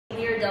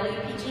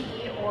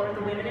WPGE, or the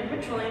Women in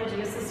Petroleum and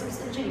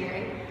Geosystems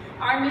Engineering.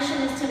 Our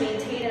mission is to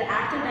maintain an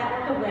active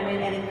network of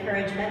women and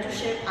encourage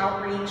mentorship,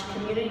 outreach,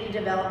 community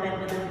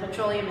development within the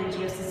Petroleum and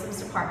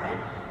Geosystems Department.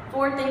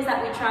 4 things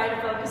that we try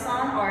to focus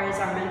on is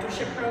our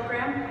mentorship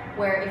program,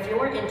 where if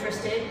you're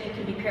interested, you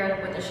can be paired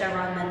up with a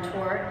Chevron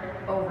mentor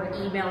over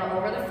email or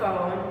over the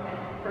phone,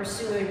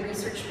 pursue a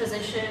research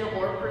position,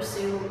 or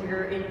pursue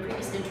your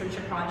previous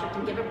internship project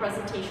and give a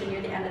presentation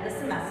near the end of the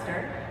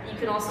semester. You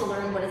can also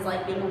learn what it's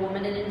like being a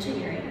woman in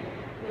engineering.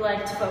 We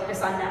like to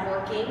focus on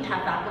networking,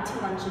 have faculty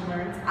lunch and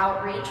learns,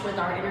 outreach with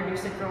our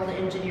Introduce a Girl to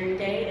Engineering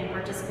Day, and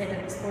participate in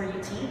Explore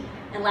UT.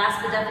 And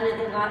last but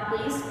definitely not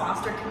least,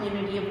 foster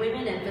community of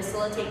women and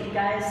facilitate you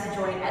guys to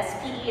join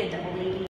SPE and WPGE.